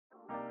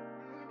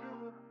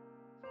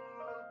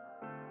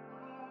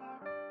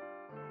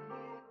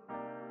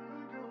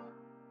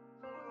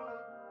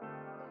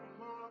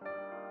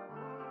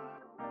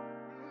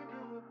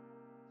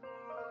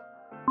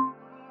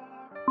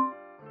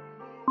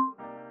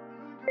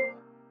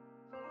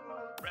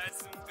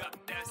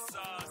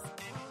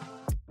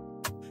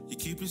You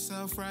keep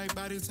yourself right,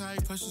 body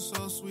tight, pressure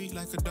so sweet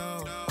like a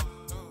dog.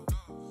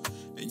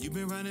 And you've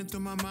been running through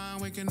my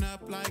mind, waking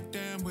up like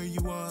damn where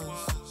you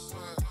was.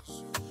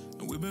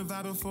 And we've been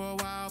vibing for a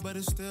while, but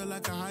it's still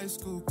like a high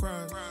school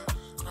crush.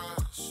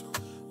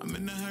 I'm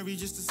in a hurry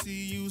just to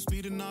see you,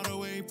 speeding all the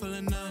way,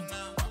 pulling up.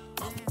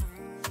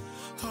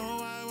 Oh,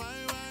 why,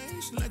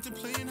 she like to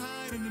play and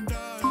hide in the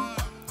dark.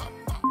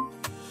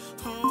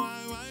 Oh, why,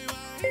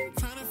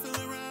 trying to feel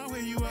around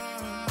where you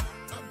are.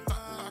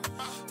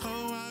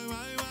 Oh,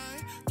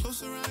 why,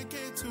 closer I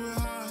get to her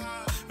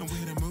heart. And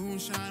where the moon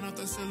shine off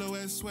the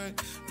silhouette sweat,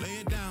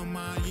 lay it down,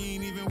 ma, you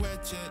ain't even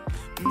wet yet.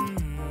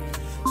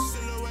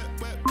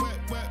 Silhouette, wet, I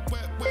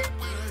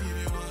give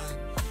it one.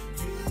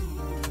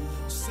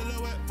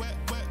 Silhouette, wet,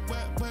 baby,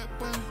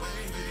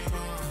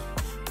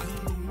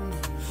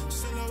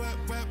 silhouette,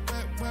 wet,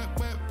 I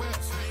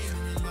am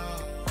in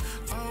love.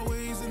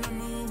 Always in the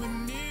mood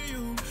when near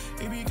you,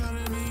 it be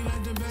calling me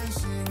like the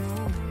best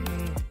signal.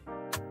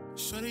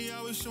 Shorty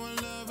always showing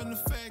love and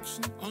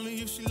affection,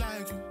 only if she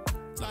like you.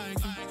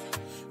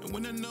 And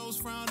when her nose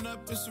frown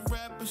up, it's a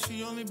rap, but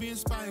she only being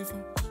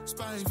spiteful.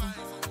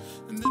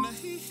 And then a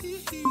he,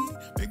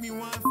 make me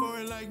whine for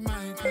it like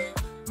Michael.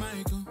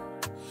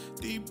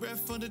 Deep breath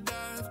for the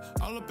dive,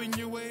 all up in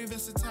your wave,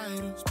 that's the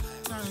title.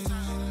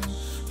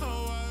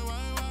 Oh,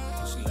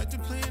 why, she like to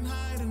play and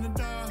hide in the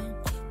dark.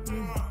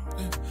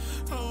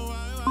 Oh,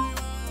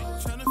 why,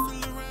 trying to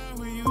feel around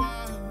where you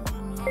are.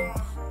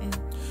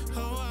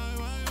 Oh,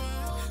 why,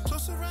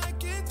 closer I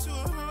get to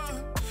her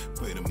heart.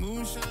 Where the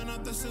moon shine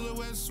off the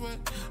silhouette sweat,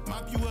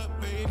 mop you up,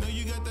 babe, know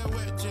you got that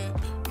wet jet.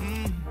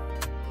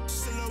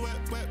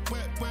 Silhouette, wet, I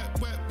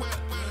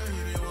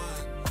give it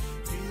one.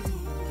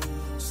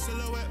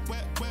 Silhouette,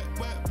 wet, baby.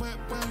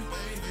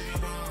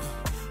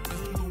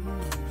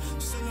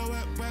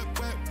 Silhouette, wet,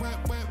 I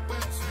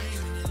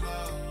am in your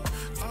love.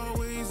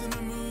 Always in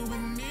the mood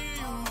when near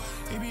you,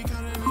 it be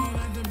calling me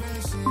like the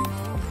best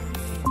signal.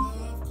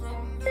 Love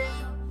come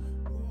down,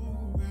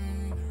 ooh,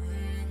 rain,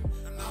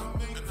 and I'll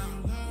make your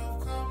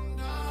love come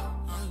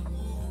down.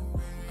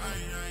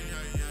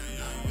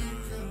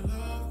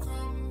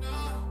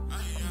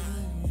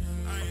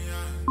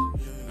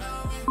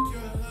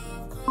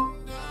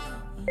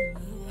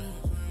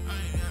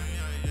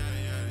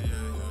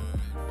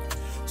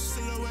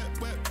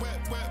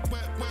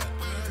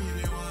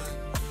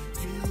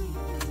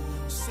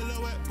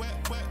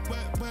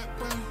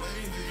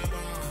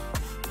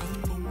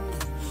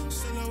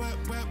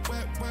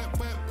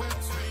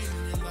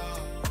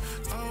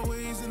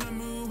 Always in the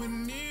mood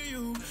when near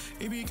you,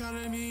 it be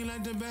calling me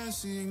like the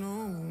best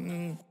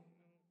signal.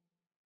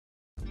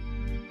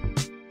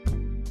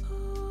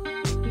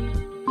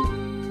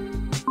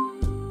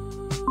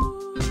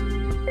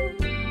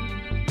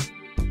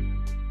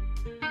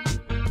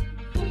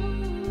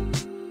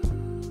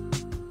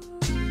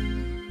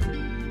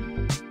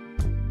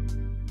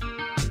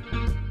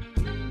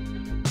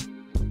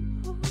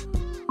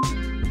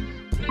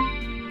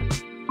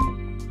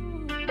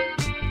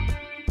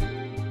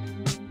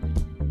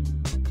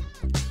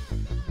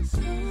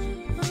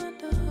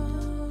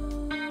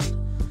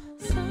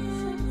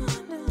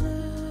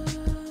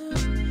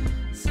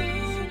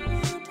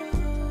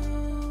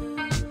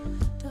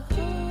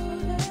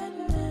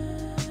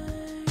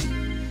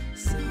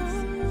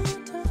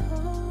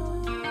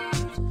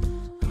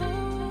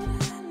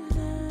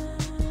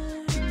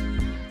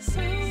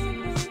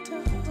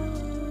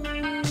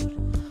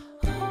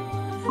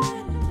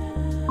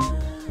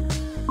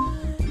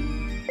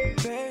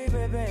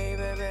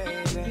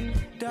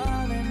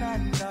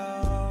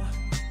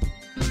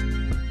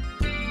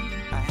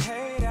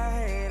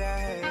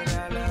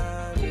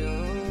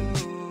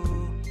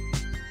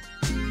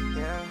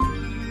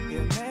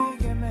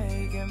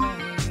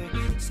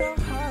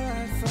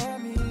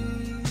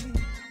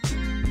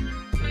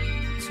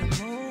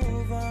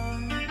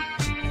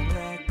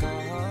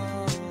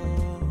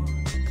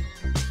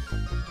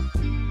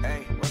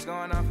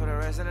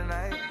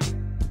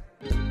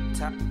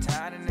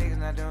 Tired of niggas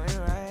not doing it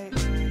right.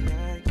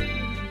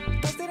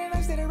 Don't stay the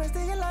night, stay the rest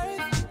of your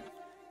life.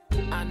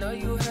 I know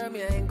you heard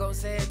me, I ain't gon'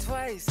 say it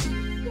twice.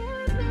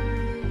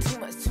 Too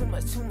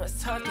much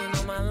talking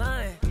on my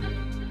line.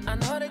 I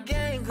know the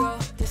game go,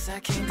 this I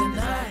can't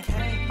deny.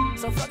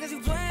 So fuck is you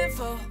playing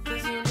for?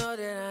 Cause you know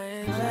that I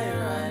ain't playing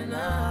right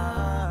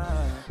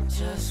now.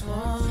 Just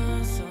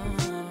want someone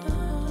to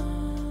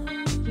love.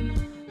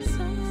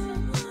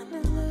 Someone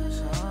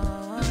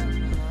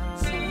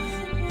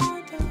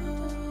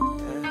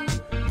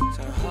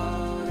to hold at night. Someone to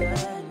hold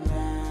at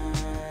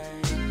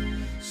night.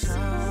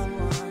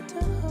 Someone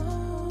to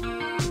hold at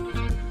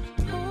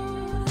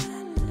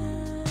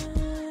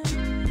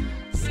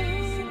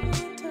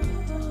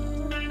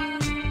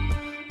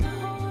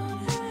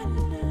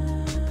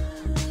night.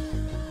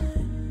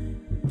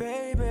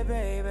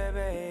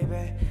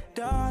 Baby,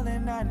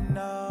 darling, I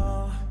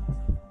know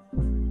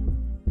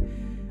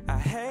I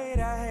hate,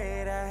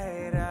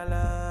 I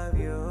love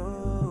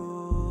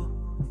you.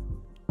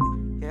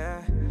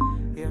 Yeah,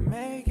 you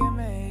make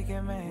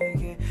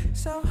it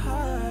so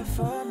hard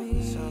for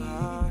me, so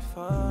hard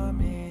for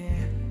me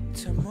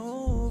to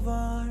move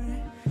on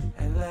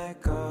and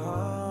let go,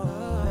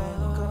 let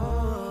go.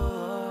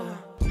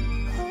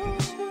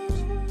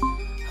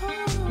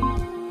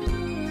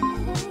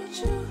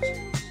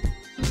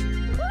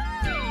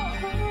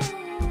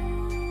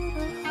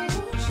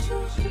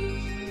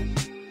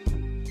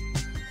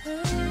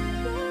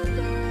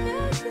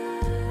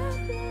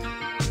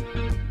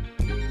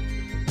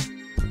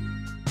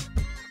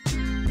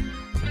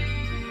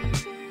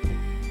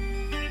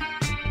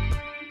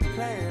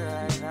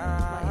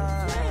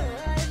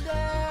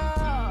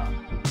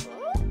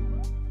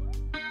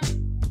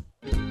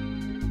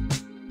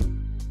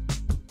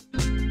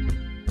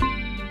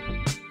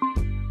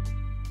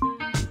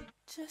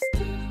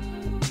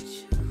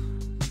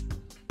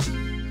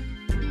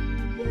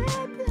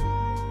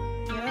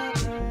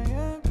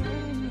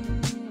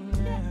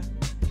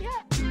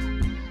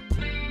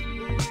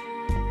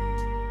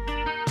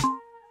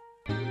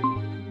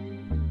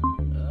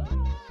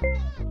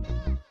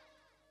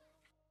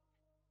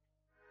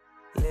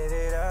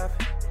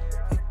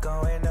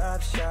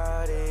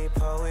 Shawty,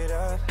 pull it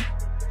up.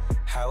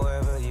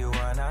 However you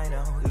want, I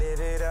know. Live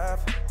it up.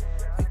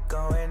 We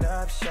going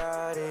up,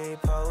 shawty,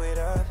 pull it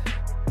up.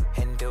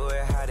 And do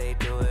it how they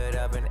do it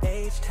up in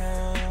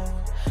H-Town.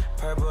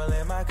 Purple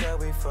in my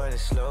cup before they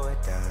slow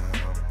it down.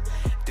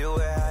 Do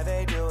it how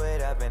they do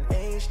it up in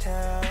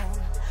H-Town.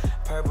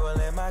 Purple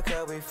in my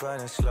cup before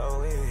they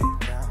slow it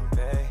down,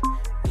 babe.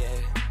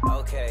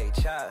 Okay,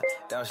 chop,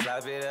 don't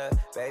slap it up.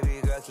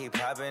 Baby girl keep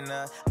popping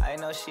up. I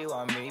know she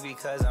want me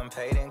because I'm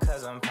paid and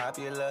cause I'm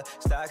popular.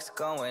 Stocks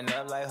going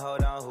up like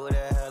hold on, who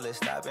the hell is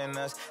stopping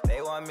us?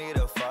 They want me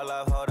to fall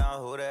off, hold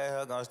on, who the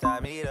hell gon'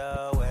 stop me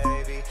though?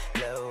 Wavy,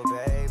 little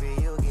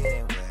baby, you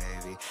getting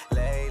wavy.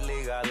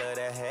 Lately, all of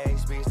the hate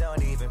speech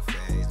don't even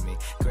faze me.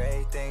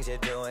 Great things, you're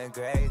doing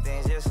great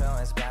things, you're so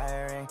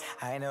inspiring.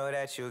 I know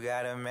that you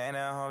got a man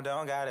at home,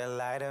 don't gotta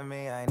lie to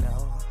me, I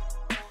know.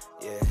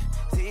 Yeah,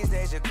 these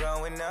days you're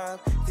growing up,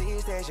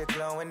 these days you're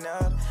glowing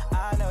up.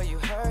 I know you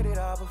heard it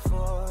all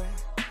before.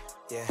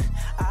 Yeah,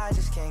 I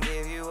just can't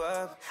give you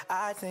up.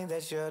 I think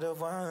that you're the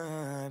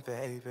one,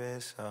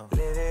 baby, so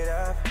live it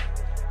up.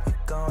 We're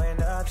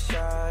going up,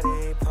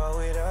 shawty, pull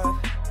it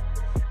up.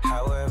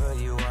 However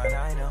you want,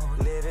 I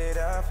know. Live it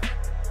up.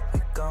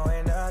 We're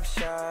going up,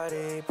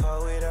 shawty,